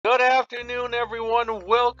afternoon, everyone.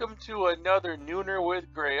 Welcome to another Nooner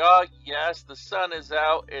with Gray. Oh, yes, the sun is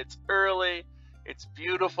out. It's early. It's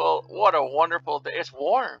beautiful. What a wonderful day. It's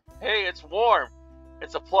warm. Hey, it's warm.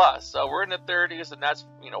 It's a plus. So we're in the 30s, and that's,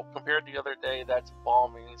 compared to the other day, that's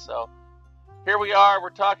balmy. So here we are. We're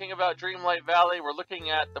talking about Dreamlight Valley. We're looking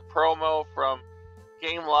at the promo from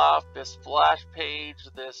Gameloft, this splash page,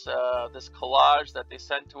 this collage that they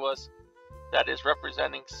sent to us that is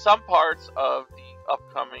representing some parts of the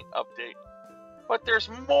upcoming update. But there's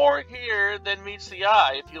more here than meets the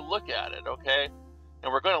eye if you look at it, okay?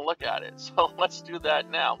 And we're going to look at it, so let's do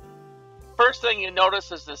that now. First thing you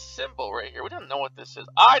notice is this symbol right here. We don't know what this is.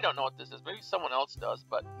 I don't know what this is. Maybe someone else does,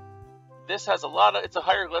 but this has it's a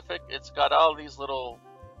hieroglyphic. It's got all these little,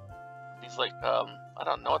 I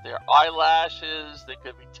don't know what they are, eyelashes. They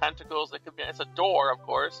could be tentacles. It's a door, of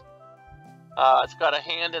course. It's got a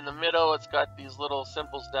hand in the middle. It's got these little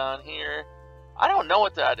symbols down here. I don't know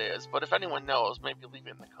what that is, but if anyone knows, maybe leave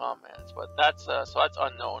it in the comments. But that's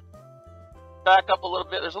unknown. Back up a little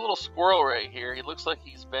bit. There's a little squirrel right here. He looks like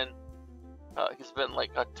he's been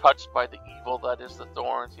touched by the evil that is the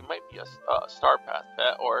thorns. He might be a Star Path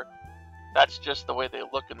pet, or that's just the way they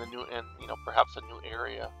look in perhaps a new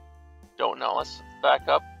area. Don't know. Let's back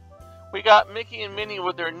up. We got Mickey and Minnie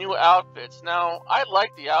with their new outfits. Now, I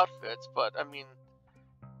like the outfits, but,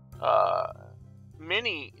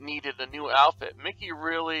 Minnie needed a new outfit. Mickey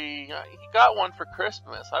really, he got one for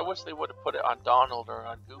Christmas. I wish they would have put it on Donald or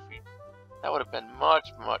on Goofy. That would have been much,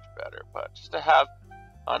 much better. But just to have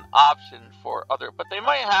an option for but they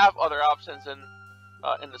might have other options in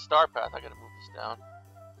the Star Path. I gotta move this down.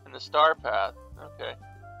 In the Star Path, okay.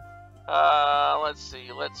 Let's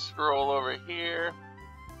see, let's scroll over here.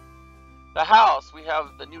 The house, we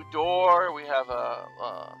have the new door, we have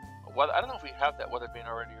I don't know if we have that weather vane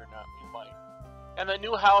already or not, we might. And the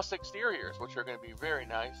new house exteriors, which are going to be very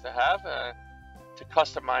nice to have to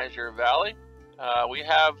customize your valley. We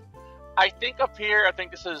have, I think up here, I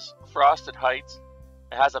think this is Frosted Heights.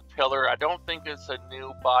 It has a pillar. I don't think it's a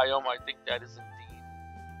new biome. I think that is indeed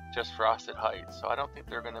just Frosted Heights. So I don't think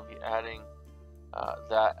they're going to be adding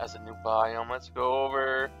that as a new biome. Let's go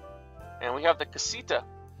over, and we have the Casita.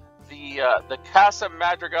 The Casa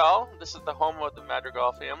Madrigal. This is the home of the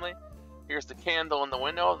Madrigal family. Here's the candle in the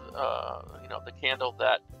window. The candle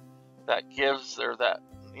that gives, or that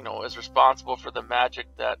is responsible for the magic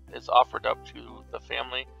that is offered up to the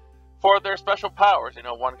family for their special powers.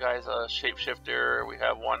 One guy's a shapeshifter. We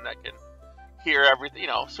have one that can hear everything.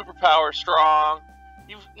 Superpower, strong.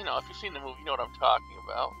 If you've seen the movie, you know what I'm talking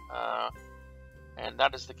about. And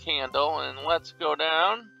that is the candle. And let's go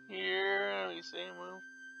down here. Let me see. Move.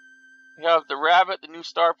 We have the rabbit, the new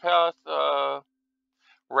Star Path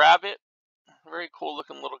rabbit. Very cool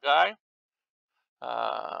looking little guy.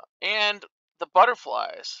 And the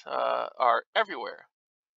butterflies are everywhere.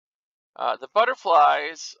 The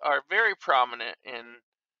butterflies are very prominent in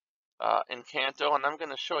Encanto, and I'm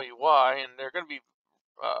going to show you why. And they're going to be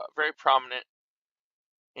very prominent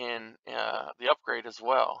in the upgrade as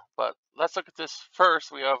well. But let's look at this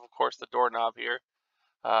first. We have, of course, the doorknob here.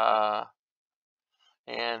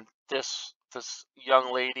 And this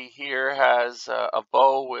young lady here has a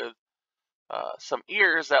bow with some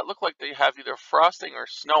ears that look like they have either frosting or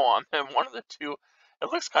snow on them. One of the two. It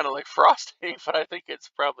looks kind of like frosting, but I think it's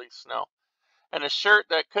probably snow. And a shirt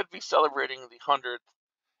that could be celebrating the 100th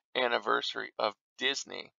anniversary of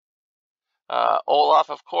Disney. Olaf,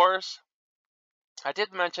 of course. I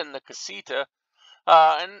did mention the Casita.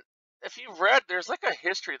 And if you've read, there's like a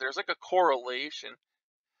history. There's like a correlation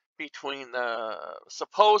between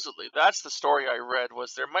supposedly, that's the story I read,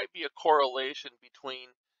 was there might be a correlation between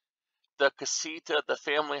the Casita, the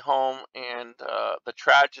family home, and the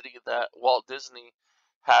tragedy that Walt Disney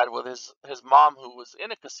had with his mom, who was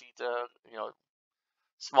in a Casita,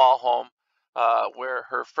 small home, where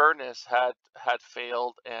her furnace had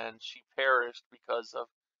failed and she perished because of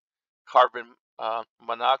carbon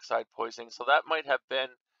monoxide poisoning. So that might have been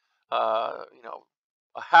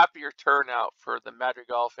a happier turnout for the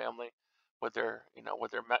Madrigal family with their,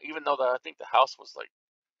 even though I think the house was like,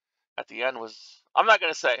 at the end was, I'm not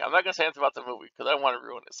going to say anything about the movie because I don't want to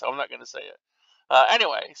ruin it, so I'm not going to say it.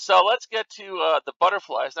 Anyway, so let's get to the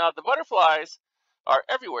butterflies. Now, the butterflies are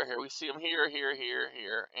everywhere here. We see them here, here, here,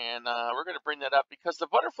 here, and we're going to bring that up because the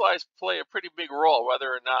butterflies play a pretty big role, whether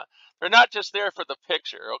or not, they're not just there for the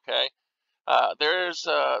picture, okay? There's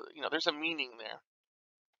a meaning there.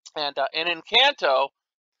 And in Encanto,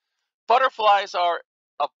 butterflies are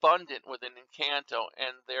abundant within Encanto,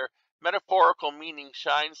 and their metaphorical meaning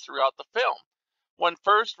shines throughout the film. When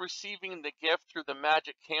first receiving the gift through the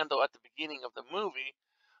magic candle at the beginning of the movie,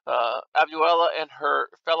 Abuela and her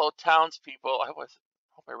fellow townspeople,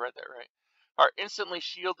 hope I read that right, are instantly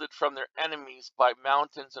shielded from their enemies by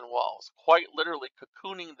mountains and walls, quite literally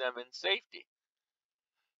cocooning them in safety.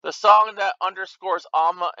 The song that underscores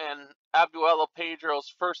Alma and Abuela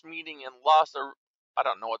Pedro's first meeting in I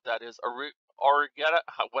don't know what that is, Origueta,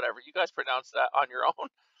 whatever, you guys pronounce that on your own,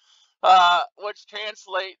 which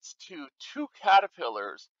translates to two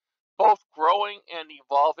caterpillars, both growing and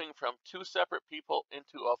evolving from two separate people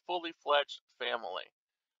into a fully fledged family.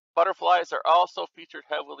 Butterflies are also featured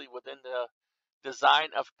heavily within the design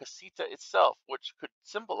of casita itself, which could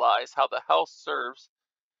symbolize how the house serves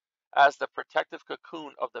as the protective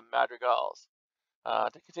cocoon of the madrigals.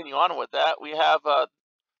 To continue on with that, we have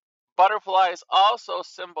butterflies also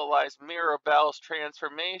symbolize Mirabelle's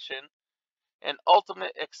transformation and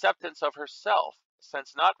ultimate acceptance of herself.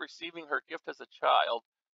 Since not receiving her gift as a child,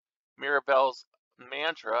 Mirabelle's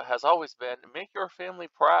mantra has always been, make your family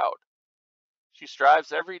proud. She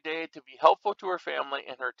strives every day to be helpful to her family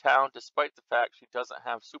and her town despite the fact she doesn't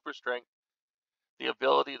have super strength, the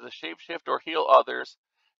ability to shapeshift or heal others,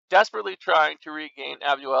 desperately trying to regain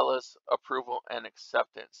Abuela's approval and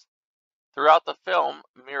acceptance. Throughout the film,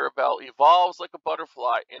 Mirabelle evolves like a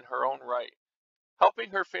butterfly in her own right,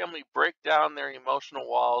 helping her family break down their emotional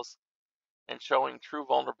walls and showing true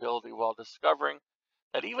vulnerability while discovering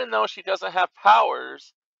that even though she doesn't have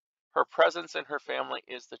powers, her presence in her family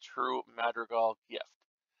is the true madrigal gift.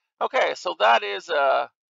 Okay, so that is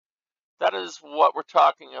what we're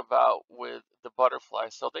talking about with the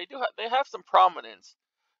butterflies. So they have some prominence,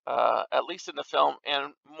 at least in the film,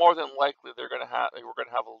 and more than likely we're gonna have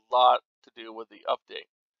a lot to do with the update.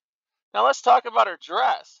 Now let's talk about her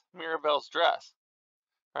dress, Mirabelle's dress.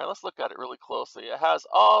 All right, let's look at it really closely. It has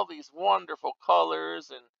all these wonderful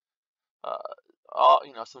colors and uh, all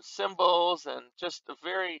some symbols and just a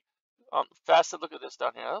very facet. Look at this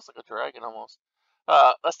down here. That's like a dragon almost.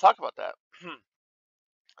 Let's talk about that.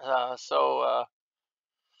 So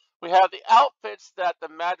we have the outfits that the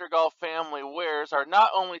Madrigal family wears are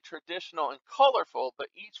not only traditional and colorful, but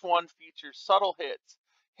each one features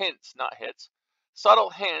not hits, subtle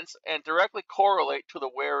hints, and directly correlate to the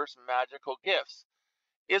wearer's magical gifts.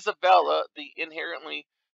 Isabella, the inherently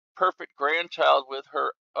perfect grandchild with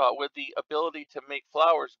the ability to make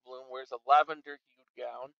flowers bloom, wears a lavender-hued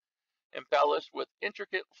gown embellished with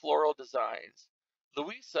intricate floral designs.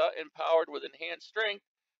 Louisa, empowered with enhanced strength,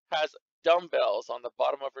 has dumbbells on the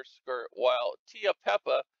bottom of her skirt, while Tia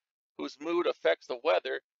Peppa, whose mood affects the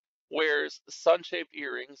weather, wears sun-shaped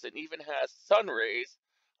earrings and even has sun rays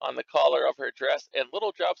on the collar of her dress and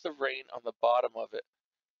little drops of rain on the bottom of it.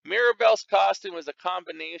 Mirabelle's costume is a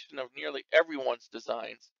combination of nearly everyone's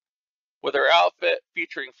designs, with her outfit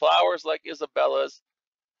featuring flowers like Isabella's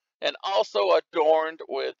and also adorned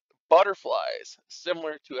with butterflies,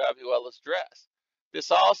 similar to Abuela's dress. This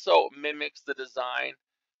also mimics the design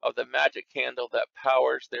of the magic candle that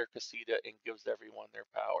powers their casita and gives everyone their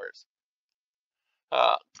powers.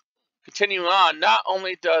 Uh, Continuing on, not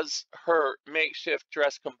only does her makeshift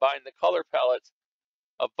dress combine the color palettes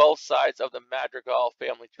of both sides of the Madrigal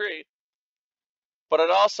family tree, but it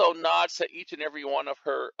also nods to each and every one of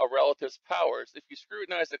her relatives' powers. If you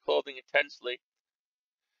scrutinize the clothing intensely,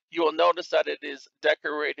 you will notice that it is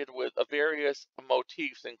decorated with various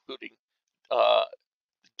motifs, including uh,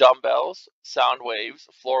 dumbbells, sound waves,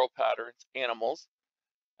 floral patterns, animals,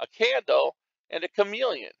 a candle, and a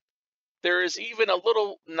chameleon. There is even a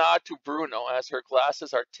little nod to Bruno as her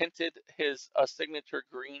glasses are tinted his signature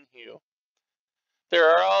green hue. There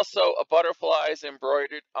are also butterflies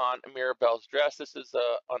embroidered on Mirabelle's dress. This is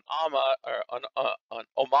an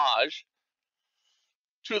homage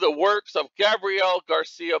to the works of Gabriel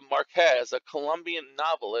Garcia Marquez, a Colombian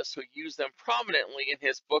novelist who used them prominently in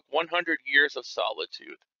his book 100 Years of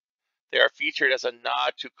Solitude. They are featured as a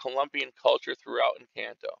nod to Colombian culture throughout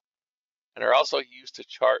Encanto, and are also used to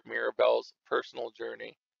chart Mirabelle's personal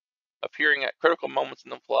journey, appearing at critical moments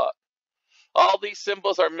in the plot. All these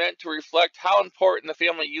symbols are meant to reflect how important the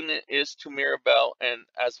family unit is to Mirabelle, and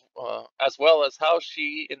as well as how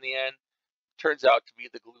she, in the end, turns out to be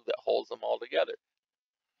the glue that holds them all together.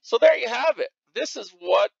 So there you have it. This is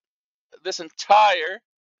what this entire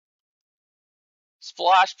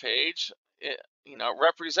splash page,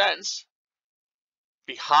 represents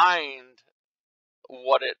behind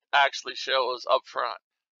what it actually shows up front.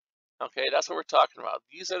 Okay, that's what we're talking about.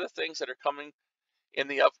 These are the things that are coming in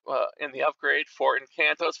the upgrade for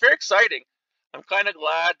Encanto. It's very exciting. I'm kind of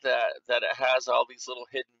glad that it has all these little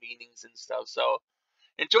hidden meanings and stuff. So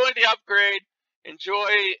enjoy the upgrade. Enjoy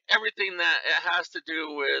everything that it has to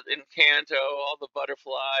do with Encanto, all the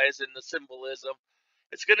butterflies and the symbolism.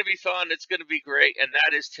 It's going to be fun. It's going to be great. And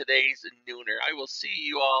that is today's Nooner. I will see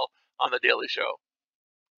you all on The Daily Show.